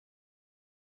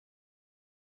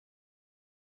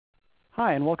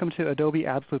Hi, and welcome to Adobe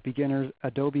Absolute Beginners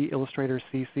Adobe Illustrator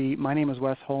CC. My name is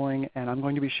Wes Holing, and I'm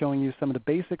going to be showing you some of the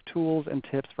basic tools and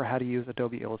tips for how to use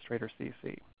Adobe Illustrator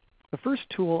CC. The first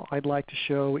tool I'd like to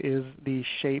show is the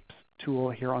Shapes tool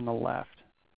here on the left.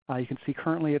 You can see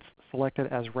currently it's selected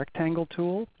as Rectangle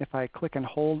tool. If I click and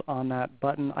hold on that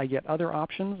button, I get other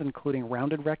options, including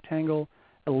Rounded Rectangle,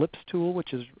 Ellipse tool,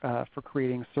 which is for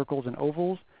creating circles and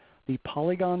ovals, the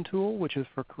Polygon tool, which is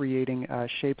for creating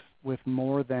shapes with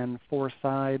more than 4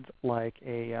 sides, like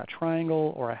a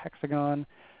triangle or a hexagon,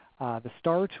 the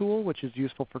Star tool, which is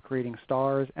useful for creating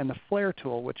stars, and the Flare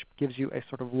tool, which gives you a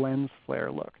sort of lens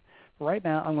flare look. But right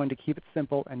now I'm going to keep it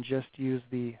simple and just use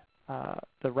the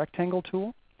Rectangle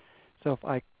tool. So if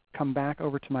I come back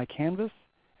over to my canvas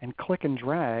and click and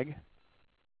drag,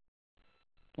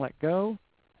 let go,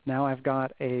 now I've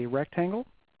got a rectangle.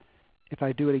 If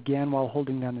I do it again while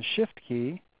holding down the Shift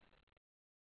key,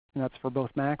 and that's for both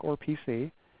Mac or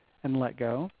PC, and let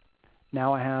go,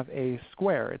 now I have a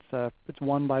square. It's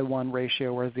 1:1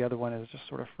 ratio, whereas the other one is just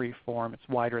sort of free form. It's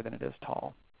wider than it is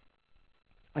tall.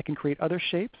 I can create other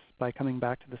shapes by coming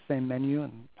back to the same menu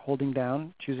and holding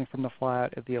down, choosing from the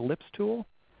flyout of the Ellipse tool,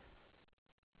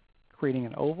 creating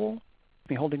an oval,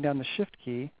 holding down the Shift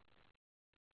key,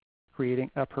 creating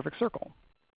a perfect circle.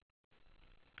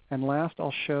 And last,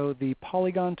 I'll show the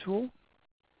Polygon tool.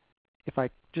 If I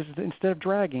just, instead of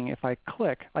dragging, if I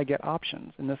click, I get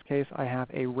options. In this case, I have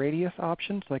a radius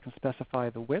option, so I can specify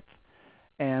the width,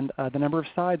 and the number of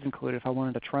sides included. If I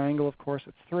wanted a triangle, of course,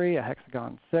 it's 3, a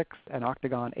hexagon 6, an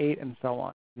octagon 8, and so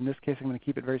on. In this case, I'm going to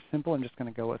keep it very simple. I'm just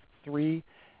going to go with 3,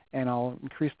 and I'll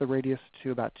increase the radius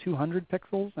to about 200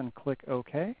 pixels and click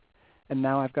OK. And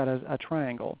now I've got a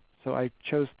triangle. So I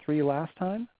chose 3 last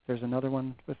time. There's another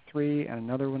one with 3 and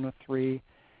another one with 3.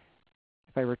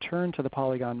 If I return to the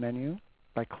Polygon menu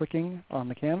by clicking on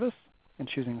the canvas and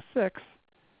choosing 6,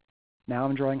 now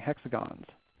I'm drawing hexagons.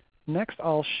 Next,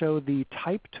 I'll show the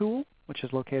Type tool, which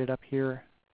is located up here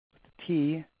with the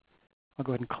T. I'll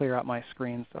go ahead and clear out my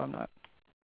screen so I'm not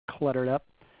cluttered up.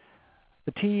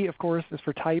 The T, of course, is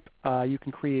for type. You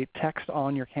can create text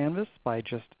on your canvas by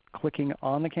just clicking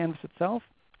on the canvas itself.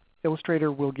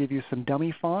 Illustrator will give you some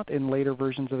dummy font in later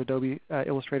versions of Adobe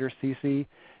Illustrator CC.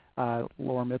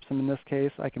 Lorem ipsum in this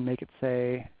case. I can make it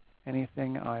say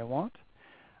anything I want.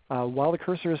 While the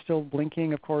cursor is still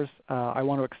blinking, of course, I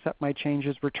want to accept my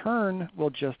changes. Return will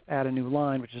just add a new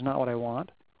line, which is not what I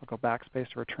want. I'll go backspace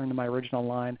to return to my original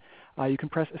line. You can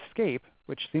press Escape,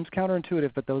 which seems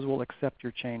counterintuitive, but those will accept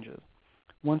your changes.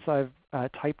 Once I've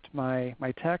typed my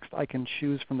text, I can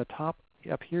choose from the top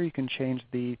up here. You can change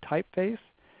the typeface.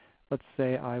 Let's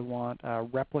say I want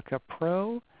Replica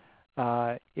Pro,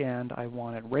 and I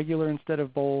want it regular instead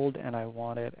of bold, and I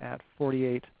want it at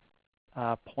 48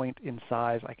 point in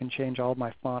size. I can change all of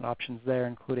my font options there,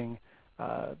 including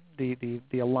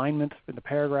the alignment in the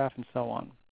paragraph and so on.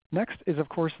 Next is, of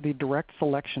course, the Direct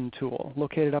Selection tool.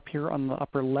 Located up here on the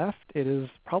upper left, it is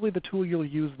probably the tool you'll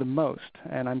use the most.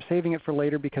 And I'm saving it for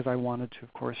later because I wanted to,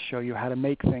 of course, show you how to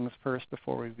make things first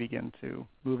before we begin to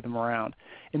move them around.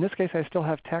 In this case, I still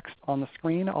have text on the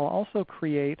screen. I'll also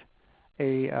create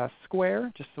a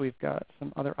square, just so we've got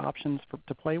some other options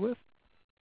to play with.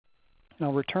 And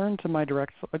I'll return to my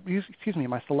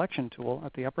my Selection tool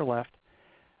at the upper left.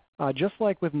 Just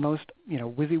like with most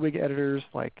WYSIWYG editors,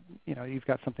 like you've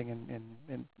got something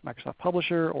in Microsoft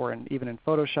Publisher or even in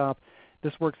Photoshop,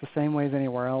 this works the same way as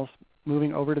anywhere else.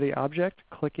 Moving over to the object,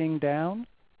 clicking down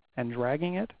and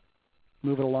dragging it,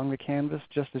 move it along the canvas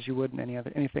just as you would in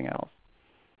anything else.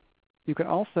 You can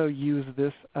also use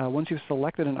this once you've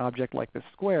selected an object like this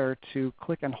square to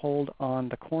click and hold on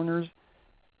the corners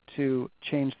to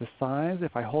change the size.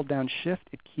 If I hold down Shift,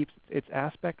 it keeps its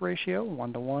aspect ratio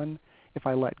 1:1. If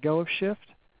I let go of Shift,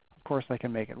 of course I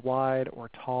can make it wide or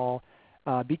tall.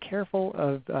 Be careful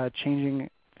of changing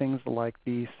things like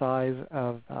the size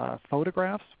of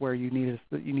photographs, where you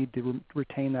need to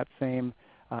retain that same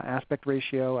aspect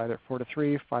ratio, either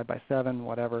 4:3, 5:7,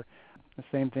 whatever. The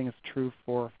same thing is true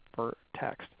for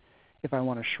text. If I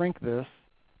want to shrink this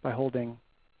by holding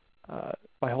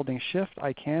Shift,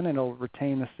 I can, and it'll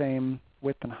retain the same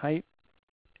width and height.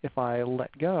 If I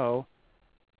let go,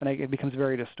 and it becomes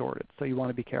very distorted. So you want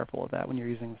to be careful of that when you're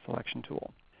using the Selection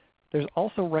tool. There's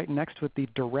also right next to it the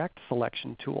Direct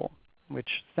Selection tool, which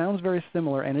sounds very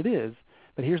similar, and it is,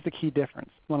 but here's the key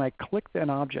difference. When I click an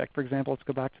object, for example, let's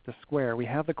go back to the square, we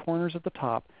have the corners at the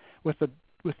top. With the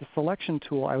Selection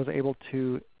tool, I was able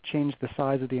to change the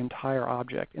size of the entire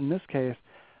object. In this case,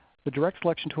 the Direct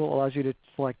Selection tool allows you to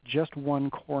select just one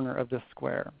corner of this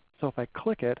square. So if I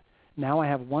click it, now I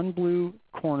have one blue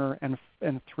corner and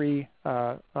 3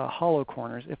 hollow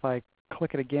corners. If I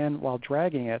click it again while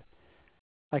dragging it,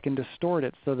 I can distort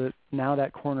it so that now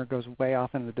that corner goes way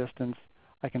off in the distance.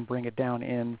 I can bring it down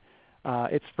in.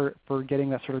 It's for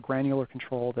getting that sort of granular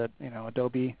control that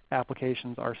Adobe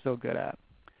applications are so good at.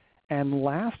 And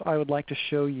last, I would like to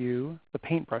show you the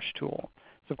paintbrush tool.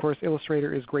 So of course,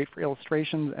 Illustrator is great for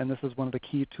illustrations, and this is one of the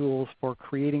key tools for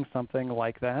creating something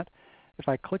like that. If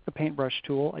I click the paintbrush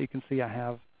tool, you can see I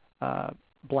have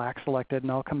black selected,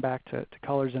 and I'll come back to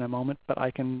colors in a moment, but I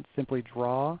can simply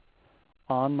draw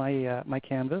on my, my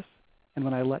canvas, and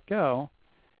when I let go,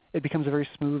 it becomes a very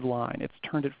smooth line. It's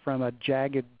turned it from a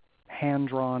jagged,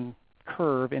 hand-drawn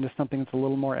curve into something that's a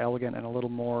little more elegant and a little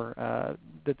more,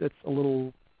 that's a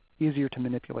little easier to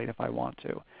manipulate if I want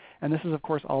to. And this is, of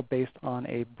course, all based on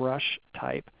a brush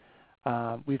type.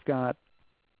 We've got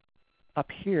up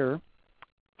here,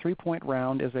 3-point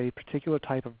round is a particular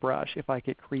type of brush. If I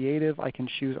get creative, I can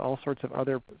choose all sorts of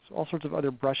other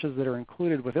brushes that are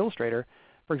included with Illustrator.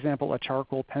 For example, a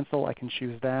charcoal pencil, I can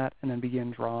choose that and then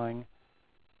begin drawing.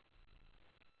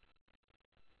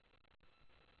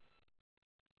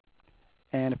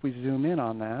 And if we zoom in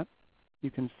on that,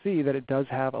 you can see that it does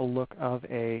have a look of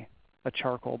a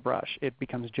charcoal brush. It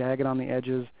becomes jagged on the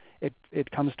edges.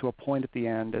 It comes to a point at the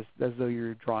end as though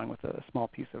you're drawing with a small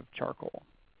piece of charcoal.